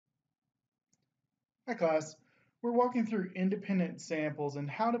Hi class, we're walking through independent samples and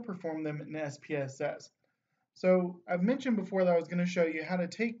how to perform them in SPSS. So I've mentioned before that I was going to show you how to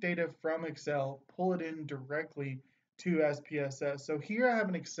take data from Excel, pull it in directly to SPSS. So here I have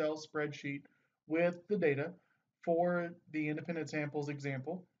an Excel spreadsheet with the data for the independent samples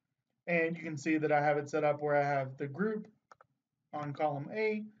example. And you can see that I have it set up where I have the group on column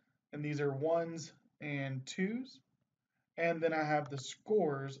A, and these are ones and twos. And then I have the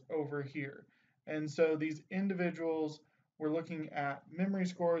scores over here. And so these individuals, we're looking at memory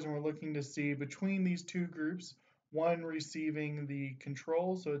scores and we're looking to see between these two groups, one receiving the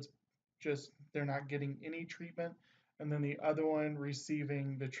control, so it's just they're not getting any treatment, and then the other one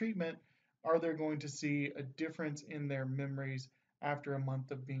receiving the treatment, are they going to see a difference in their memories after a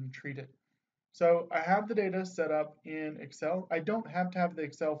month of being treated? So I have the data set up in Excel. I don't have to have the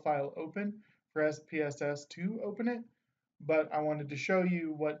Excel file open for SPSS to open it, but I wanted to show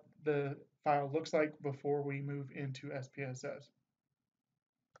you what the file looks like before we move into SPSS.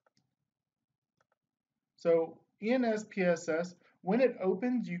 So in SPSS, when it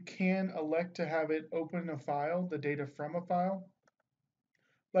opens, you can elect to have it open a file, the data from a file,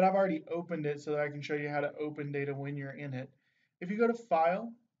 but I've already opened it so that I can show you how to open data when you're in it. If you go to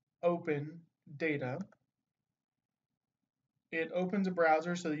File, Open, Data, it opens a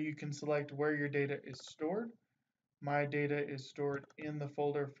browser so that you can select where your data is stored. My data is stored in the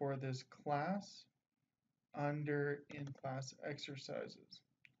folder for this class under in-class exercises.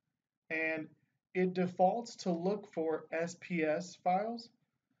 And it defaults to look for SPS files.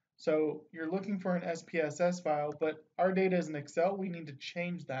 So you're looking for an SPSS file, but our data is in Excel. We need to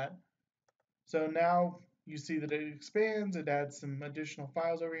change that. So now you see that it expands, it adds some additional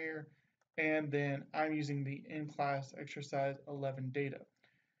files over here, and then I'm using the in-class exercise 11 data.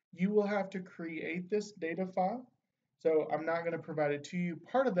 You will have to create this data file. So I'm not going to provide it to you.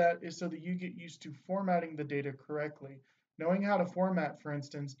 Part of that is so that you get used to formatting the data correctly. Knowing how to format, for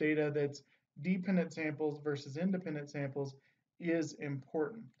instance, data that's dependent samples versus independent samples is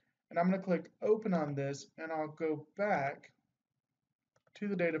important. And I'm going to click open on this and I'll go back to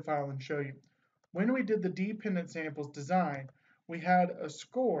the data file and show you. When we did the dependent samples design, we had a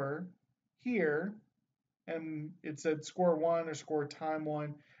score here and it said score 1 or score time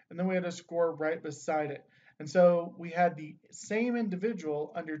 1, and then we had a score right beside it. And so we had the same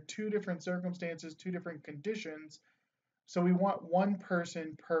individual under two different circumstances, two different conditions. So we want one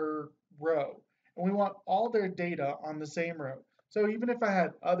person per row, and we want all their data on the same row. So even if I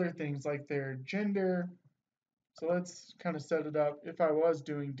had other things like their gender, so let's kind of set it up. If I was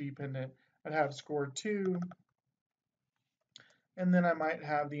doing dependent, I'd have score 2, and then I might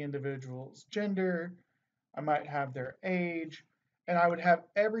have the individual's gender, I might have their age, and I would have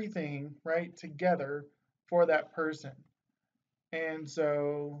everything right together for that person. And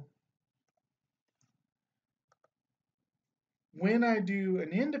so when I do an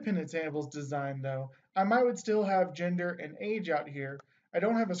independent samples design though, I would still have gender and age out here. I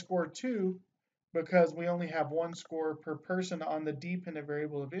don't have a score 2 because we only have one score per person on the dependent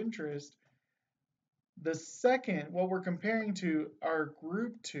variable of interest. The second, what we're comparing to are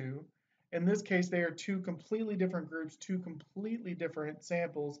group 2. In this case, they are two completely different groups, two completely different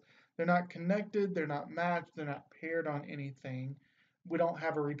samples. They're not connected, they're not matched, they're not paired on anything. We don't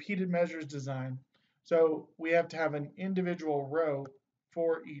have a repeated measures design. So we have to have an individual row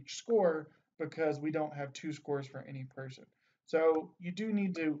for each score because we don't have two scores for any person. So you do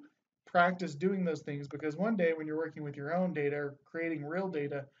need to practice doing those things because one day when you're working with your own data or creating real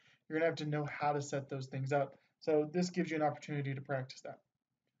data, you're going to have to know how to set those things up. So this gives you an opportunity to practice that.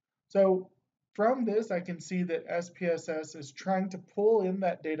 So from this, I can see that SPSS is trying to pull in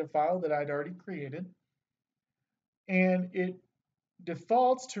that data file that I'd already created. And it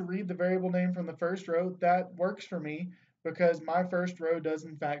defaults to read the variable name from the first row. That works for me because my first row does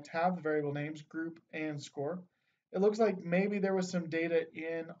in fact have the variable names, group and score. It looks like maybe there was some data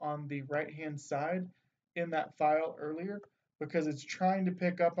in on the right-hand side in that file earlier because it's trying to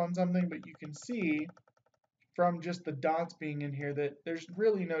pick up on something, but you can see from just the dots being in here that there's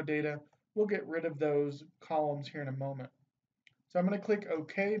really no data. We'll get rid of those columns here in a moment. So I'm going to click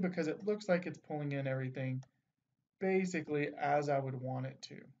OK because it looks like it's pulling in everything basically as I would want it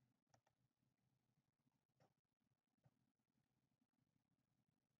to.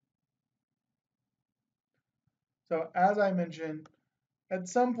 So as I mentioned, at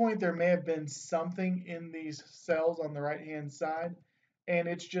some point there may have been something in these cells on the right-hand side, and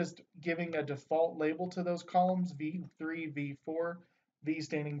it's just giving a default label to those columns, V3, V4, V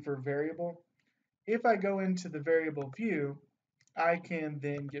standing for variable. If I go into the variable view, I can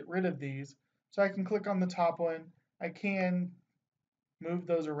then get rid of these. So I can click on the top one. I can move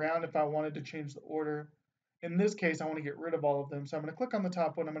those around if I wanted to change the order. In this case, I want to get rid of all of them. So I'm going to click on the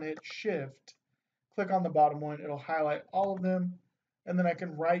top one. I'm going to hit Shift, click on the bottom one. It'll highlight all of them. And then I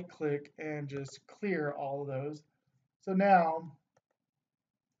can right click and just clear all of those. So now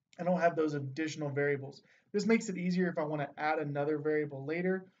I don't have those additional variables. This makes it easier if I want to add another variable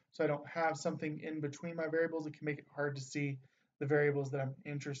later, so I don't have something in between my variables. It can make it hard to see the variables that I'm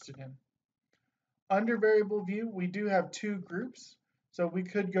interested in. Under variable view, we do have two groups. So we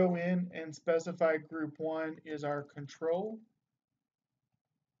could go in and specify group 1 is our control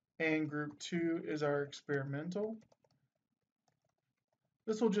and group 2 is our experimental.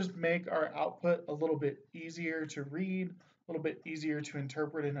 This will just make our output a little bit easier to read, a little bit easier to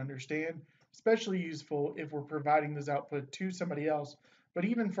interpret and understand, especially useful if we're providing this output to somebody else. But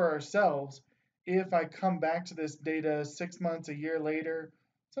even for ourselves, if I come back to this data 6 months, a year later,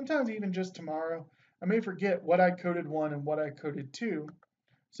 sometimes even just tomorrow, I may forget what I coded 1 and what I coded 2.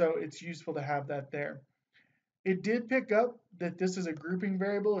 So it's useful to have that there. It did pick up that this is a grouping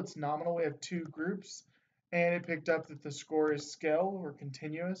variable. It's nominal. We have two groups. And it picked up that the score is scale or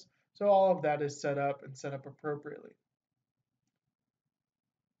continuous. So all of that is set up and set up appropriately.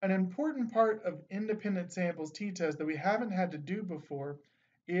 An important part of independent samples t-test that we haven't had to do before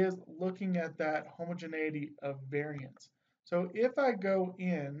is looking at that homogeneity of variance. So if I go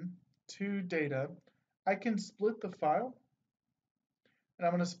in to data, I can split the file, and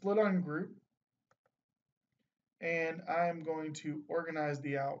I'm going to split on group, and I'm going to organize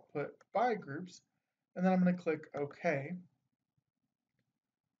the output by groups, and then I'm going to click OK.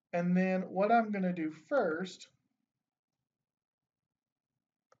 And then what I'm going to do first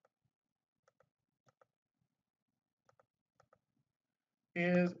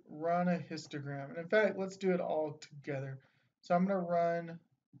is run a histogram. And in fact, let's do it all together. So I'm going to run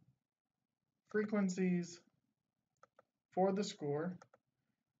frequencies for the score.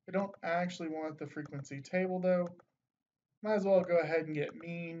 I don't actually want the frequency table though. Might as well go ahead and get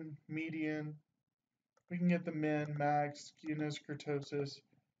mean, median. We can get the min, max, skewness, kurtosis.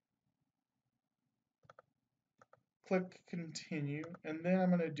 Click continue, and then I'm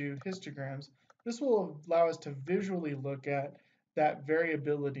going to do histograms. This will allow us to visually look at that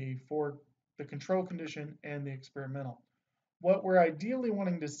variability for the control condition and the experimental. What we're ideally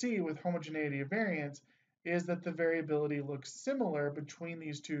wanting to see with homogeneity of variance is that the variability looks similar between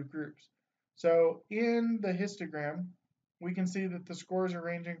these two groups. So in the histogram, we can see that the scores are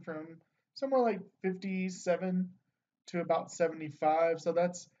ranging from somewhere like 57 to about 75. So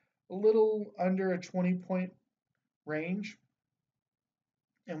that's a little under a 20-point range.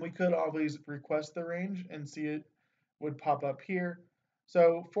 And we could always request the range and see it would pop up here.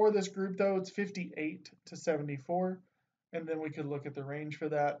 So for this group though, it's 58 to 74. And then we could look at the range for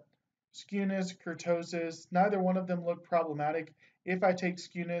that. Skewness, kurtosis, neither one of them look problematic. If I take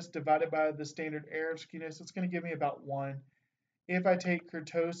skewness divided by the standard error of skewness, it's going to give me about 1. If I take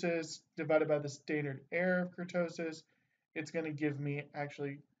kurtosis divided by the standard error of kurtosis, it's going to give me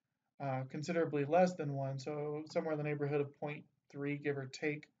actually considerably less than 1, so somewhere in the neighborhood of 0.3, give or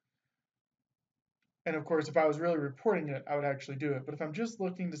take. And of course, if I was really reporting it, I would actually do it. But if I'm just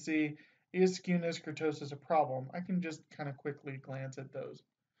looking to see, is skewness, kurtosis a problem, I can just kind of quickly glance at those.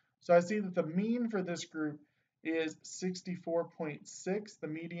 So I see that the mean for this group is 64.6, the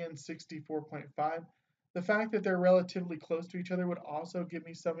median 64.5. The fact that they're relatively close to each other would also give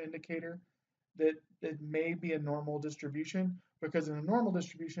me some indicator that it may be a normal distribution, because in a normal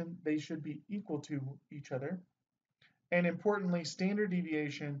distribution, they should be equal to each other. And importantly, standard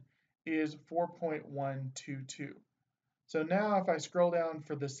deviation is 4.122. So now if I scroll down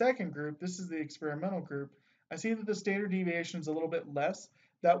for the second group, this is the experimental group, I see that the standard deviation is a little bit less.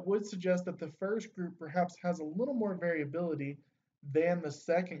 That would suggest that the first group perhaps has a little more variability than the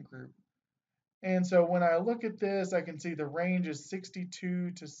second group. And so when I look at this, I can see the range is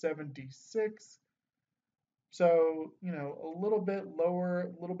 62 to 76. So, a little bit lower,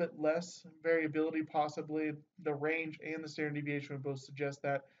 a little bit less variability possibly. The range and the standard deviation would both suggest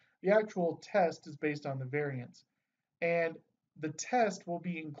that. The actual test is based on the variance. And the test will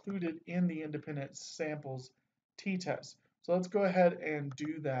be included in the independent samples t-test. So let's go ahead and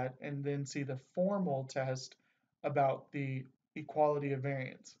do that and then see the formal test about the equality of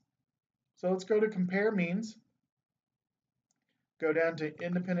variance. So let's go to compare means, go down to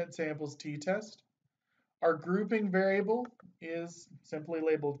independent samples t-test. Our grouping variable is simply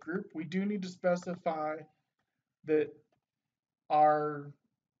labeled group. We do need to specify that our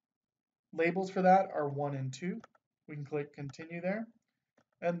labels for that are 1 and 2. We can click continue there.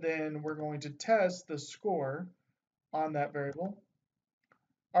 And then we're going to test the score on that variable.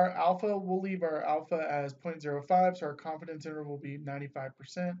 Our alpha, we'll leave our alpha as 0.05, so our confidence interval will be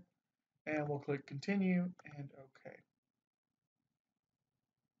 95%, and we'll click continue and OK.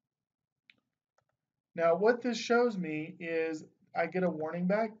 Now what this shows me is I get a warning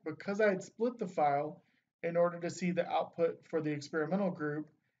back because I had split the file in order to see the output for the experimental group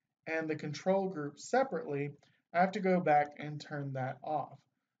and the control group separately. I have to go back and turn that off.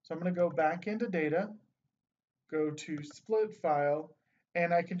 So I'm going to go back into data, go to split file,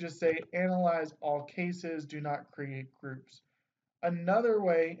 and I can just say analyze all cases, do not create groups. Another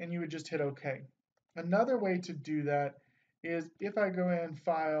way, and you would just hit OK. Another way to do that is if I go in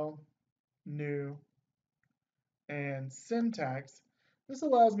file, new, and syntax, this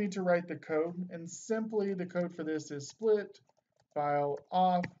allows me to write the code, and simply the code for this is split file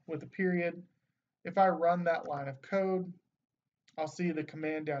off with a period. If I run that line of code, I'll see the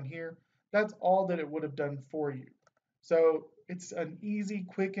command down here. That's all that it would have done for you. So it's an easy,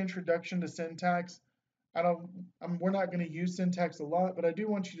 quick introduction to syntax. We're not going to use syntax a lot, but I do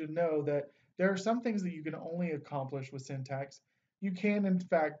want you to know that there are some things that you can only accomplish with syntax. You can, in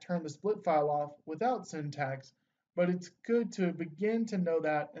fact, turn the split file off without syntax, but it's good to begin to know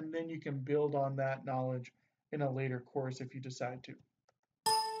that, and then you can build on that knowledge in a later course if you decide to.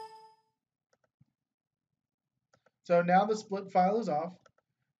 So now the split file is off.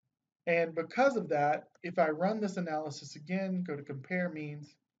 And because of that, if I run this analysis again, go to compare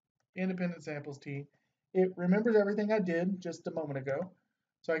means, independent samples t, it remembers everything I did just a moment ago.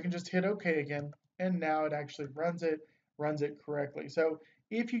 So I can just hit OK again, and now it actually runs it correctly. So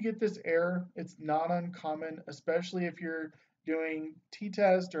if you get this error, it's not uncommon, especially if you're doing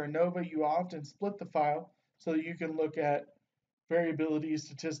t-test or ANOVA, you often split the file so that you can look at variability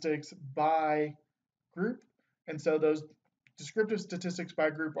statistics by group. And so those descriptive statistics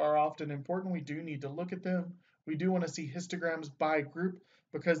by group are often important. We do need to look at them. We do want to see histograms by group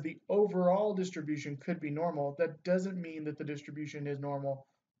because the overall distribution could be normal. That doesn't mean that the distribution is normal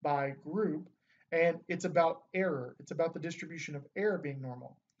by group. And it's about error. It's about the distribution of error being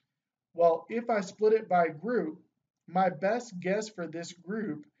normal. Well, if I split it by group, my best guess for this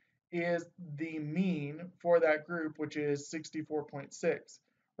group is the mean for that group, which is 64.6,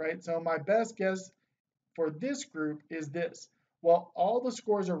 right? So my best guess for this group is this. Well, all the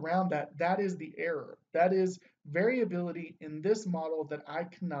scores around that, that is the error. That is variability in this model that I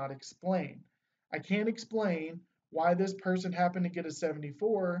cannot explain. I can't explain why this person happened to get a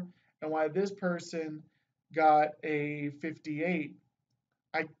 74 and why this person got a 58.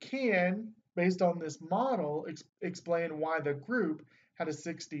 I can, based on this model, explain why the group had a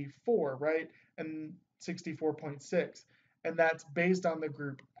 64, right? And 64.6. And that's based on the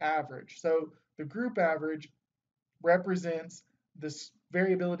group average. So the group average represents this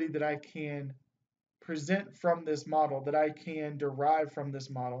variability that I can present from this model, that I can derive from this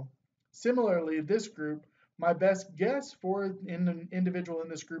model. Similarly, this group, my best guess for an individual in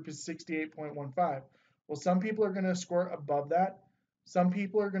this group is 68.15. Well, some people are going to score above that. Some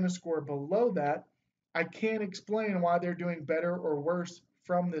people are going to score below that. I can't explain why they're doing better or worse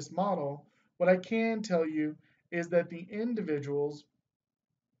from this model. What I can tell you is that the individuals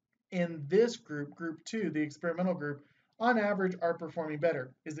in this group, group 2, the experimental group, on average are performing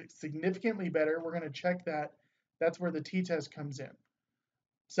better. Is it significantly better? We're going to check that. That's where the t-test comes in.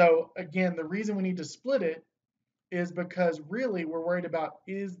 So again, the reason we need to split it is because really we're worried about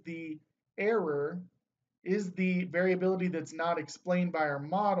is the error, is the variability that's not explained by our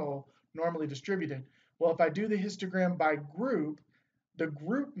model normally distributed? Well, if I do the histogram by group, the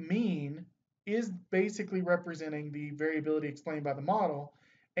group mean is basically representing the variability explained by the model,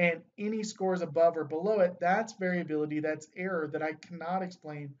 and any scores above or below it, that's variability, that's error that I cannot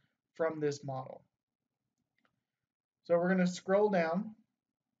explain from this model. So we're going to scroll down.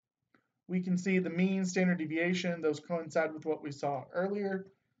 We can see the mean, standard deviation, those coincide with what we saw earlier.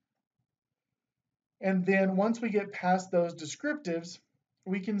 And then once we get past those descriptives,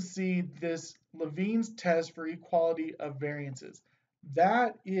 we can see this Levene's test for equality of variances.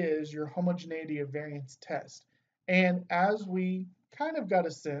 That is your homogeneity of variance test. And as we kind of got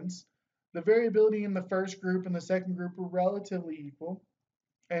a sense, the variability in the first group and the second group were relatively equal.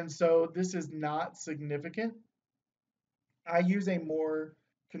 And so this is not significant. I use a more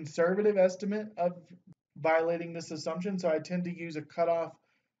conservative estimate of violating this assumption. So I tend to use a cutoff,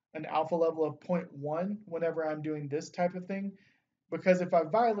 an alpha level of 0.1 whenever I'm doing this type of thing. Because if I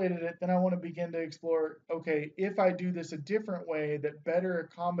violated it, then I want to begin to explore, okay, if I do this a different way that better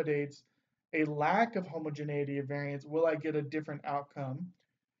accommodates a lack of homogeneity of variance, will I get a different outcome?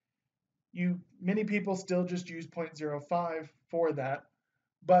 Many people still just use 0.05 for that,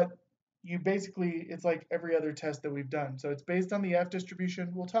 but you basically, it's like every other test that we've done. So it's based on the F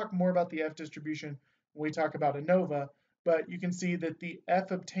distribution. We'll talk more about the F distribution when we talk about ANOVA, but you can see that the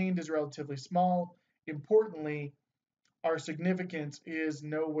F obtained is relatively small. Importantly, our significance is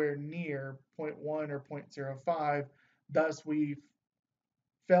nowhere near 0.1 or 0.05. Thus, we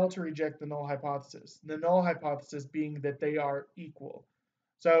fail to reject the null hypothesis. The null hypothesis being that they are equal.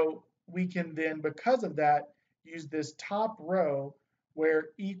 So we can then, because of that, use this top row where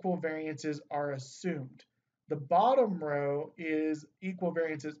equal variances are assumed. The bottom row is equal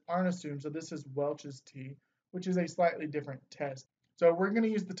variances aren't assumed. So this is Welch's T, which is a slightly different test. So we're going to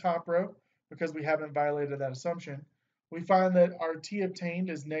use the top row because we haven't violated that assumption. We find that our T obtained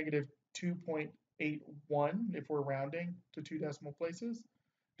is negative 2.81 if we're rounding to 2 decimal places.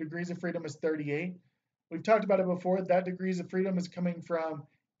 Degrees of freedom is 38. We've talked about it before. That degrees of freedom is coming from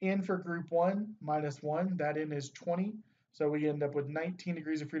n for group 1 minus 1. That n is 20. So we end up with 19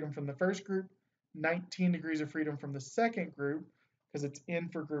 degrees of freedom from the first group, 19 degrees of freedom from the second group, because it's n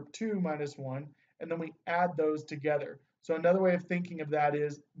for group 2 minus 1. And then we add those together. So another way of thinking of that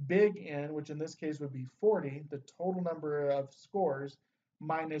is big N, which in this case would be 40, the total number of scores,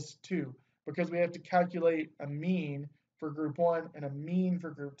 minus 2. Because we have to calculate a mean for group 1 and a mean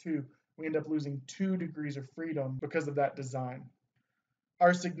for group 2, we end up losing 2 degrees of freedom because of that design.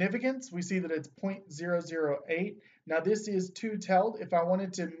 Our significance, we see that it's 0.008. Now this is two-tailed. If I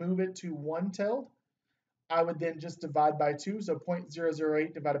wanted to move it to one-tailed, I would then just divide by 2. So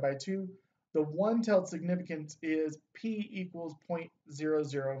 0.008 divided by 2. The one-tailed significance is P equals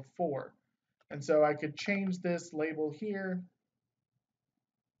 0.004. And so I could change this label here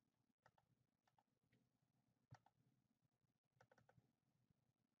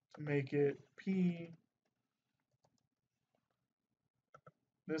to make it P.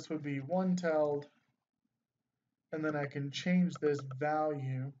 This would be one-tailed. And then I can change this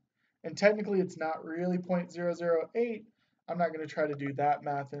value. And technically it's not really 0.008. I'm not going to try to do that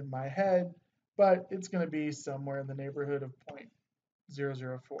math in my head, but it's going to be somewhere in the neighborhood of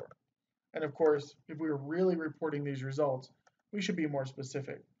 0.004. And of course, if we were really reporting these results, we should be more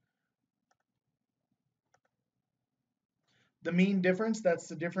specific. The mean difference, that's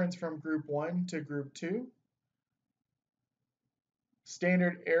the difference from group 1 to group 2.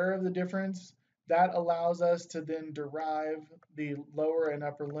 Standard error of the difference, that allows us to then derive the lower and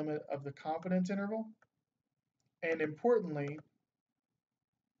upper limit of the confidence interval. And importantly,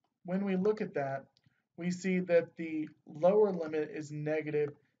 when we look at that, we see that the lower limit is negative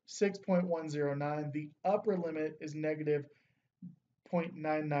 6.109. The upper limit is negative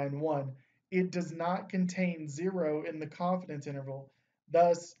 0.991. It does not contain 0 in the confidence interval.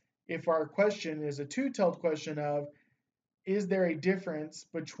 Thus, if our question is a two-tailed question of, is there a difference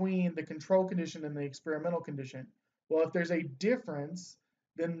between the control condition and the experimental condition? Well, if there's a difference,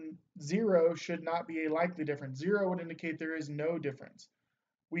 then 0 should not be a likely difference. 0 would indicate there is no difference.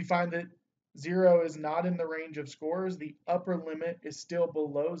 We find that 0 is not in the range of scores. The upper limit is still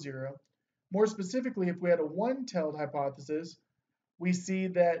below 0. More specifically, if we had a one-tailed hypothesis, we see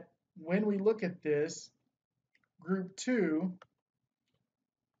that when we look at this, group 2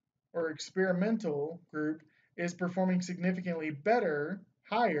 or experimental group is performing significantly better,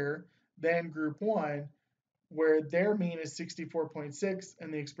 higher than group 1, where their mean is 64.6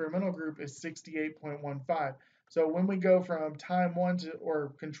 and the experimental group is 68.15. So when we go from time 1 to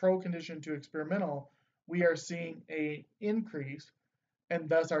or control condition to experimental, we are seeing an increase, and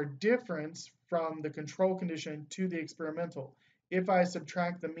thus our difference from the control condition to the experimental. If I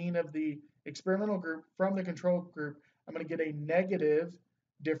subtract the mean of the experimental group from the control group, I'm going to get a negative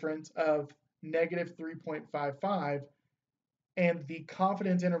difference of negative 3.55, and the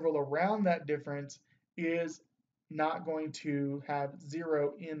confidence interval around that difference is not going to have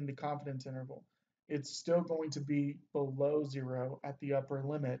 0 in the confidence interval. It's still going to be below 0 at the upper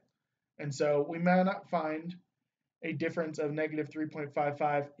limit. And so we may not find a difference of negative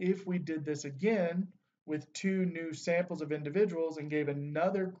 3.55 if we did this again with 2 new samples of individuals and gave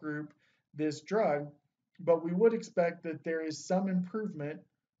another group this drug, but we would expect that there is some improvement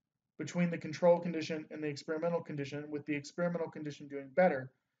between the control condition and the experimental condition, with the experimental condition doing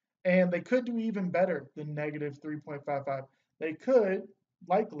better. And they could do even better than negative 3.55. They could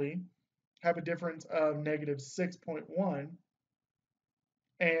likely have a difference of negative 6.1,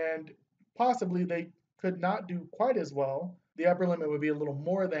 and possibly they could not do quite as well. The upper limit would be a little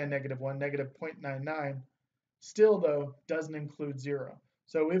more than negative 1, negative 0.99. Still, though, doesn't include 0.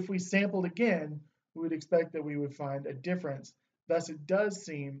 So if we sampled again, we would expect that we would find a difference. Thus, it does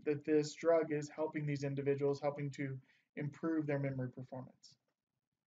seem that this drug is helping these individuals, helping to improve their memory performance.